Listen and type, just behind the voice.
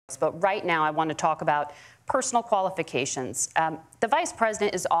But right now, I want to talk about personal qualifications. The vice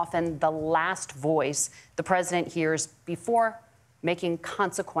president is often the last voice the president hears before making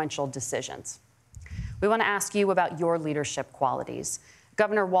consequential decisions. We want to ask you about your leadership qualities.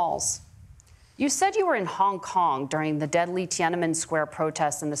 Governor Walz, you said you were in Hong Kong during the deadly Tiananmen Square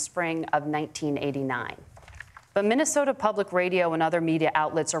protests in the spring of 1989. But Minnesota Public Radio and other media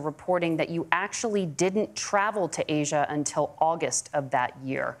outlets are reporting that you actually didn't travel to Asia until August of that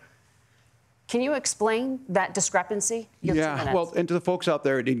year. Can you explain that discrepancy? Yeah, well, and to the folks out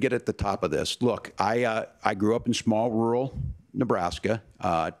there who didn't get at the top of this, look, I grew up in small rural Nebraska,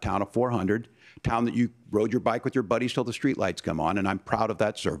 town of 400, town that you rode your bike with your buddies till the streetlights come on, and I'm proud of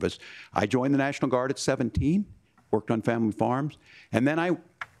that service. I joined the National Guard at 17, worked on family farms, and then I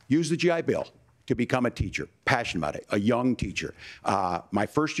used the GI Bill to become a teacher, passionate about it, a young teacher. My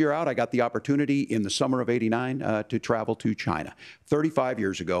first year out, I got the opportunity in the summer of '89 to travel to China. 35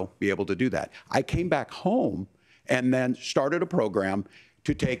 years ago, be able to do that. I came back home and then started a program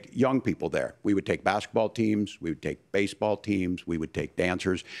to take young people there. We would take basketball teams, we would take baseball teams, we would take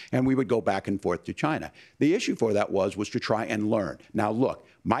dancers, and we would go back and forth to China. The issue for that was to try and learn. Now, look,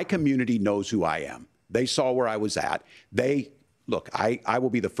 my community knows who I am. They saw where I was at. Look, I will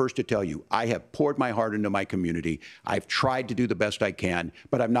be the first to tell you, I have poured my heart into my community. I've tried to do the best I can,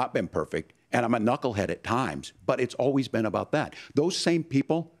 but I've not been perfect. And I'm a knucklehead at times, but it's always been about that. Those same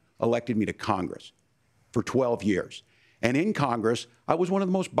people elected me to Congress for 12 years. And in Congress, I was one of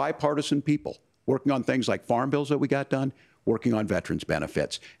the most bipartisan people, working on things like farm bills that we got done, working on veterans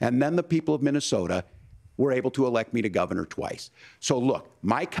benefits. And then the people of Minnesota were able to elect me to governor twice. So look,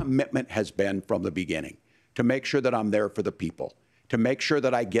 my commitment has been from the beginning to make sure that I'm there for the people, to make sure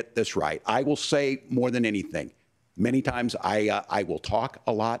that I get this right. I will say more than anything, many times I will talk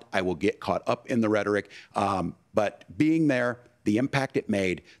a lot, I will get caught up in the rhetoric, but being there, the impact it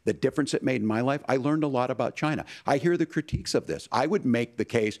made, the difference it made in my life, I learned a lot about China. I hear the critiques of this. I would make the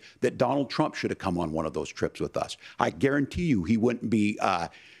case that Donald Trump should have come on one of those trips with us. I guarantee you he wouldn't be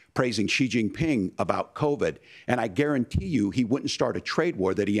praising Xi Jinping about COVID, and I guarantee you he wouldn't start a trade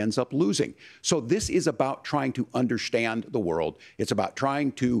war that he ends up losing. So this is about trying to understand the world. It's about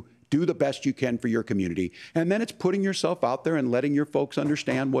trying to do the best you can for your community, and then it's putting yourself out there and letting your folks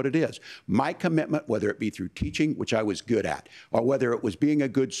understand what it is. My commitment, whether it be through teaching, which I was good at, or whether it was being a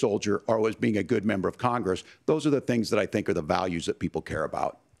good soldier or was being a good member of Congress, those are the things that I think are the values that people care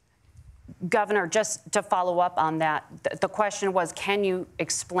about. Governor, just to follow up on that, the question was, can you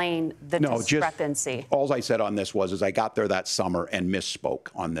explain the discrepancy? All I said on this was I got there that summer and misspoke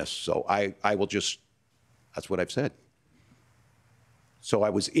on this. So I will just, that's what I've said. So I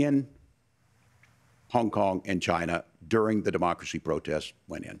was in Hong Kong and China during the democracy protests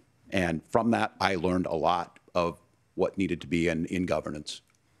went in. And from that, I learned a lot of what needed to be in governance.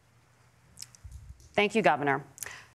 Thank you, Governor.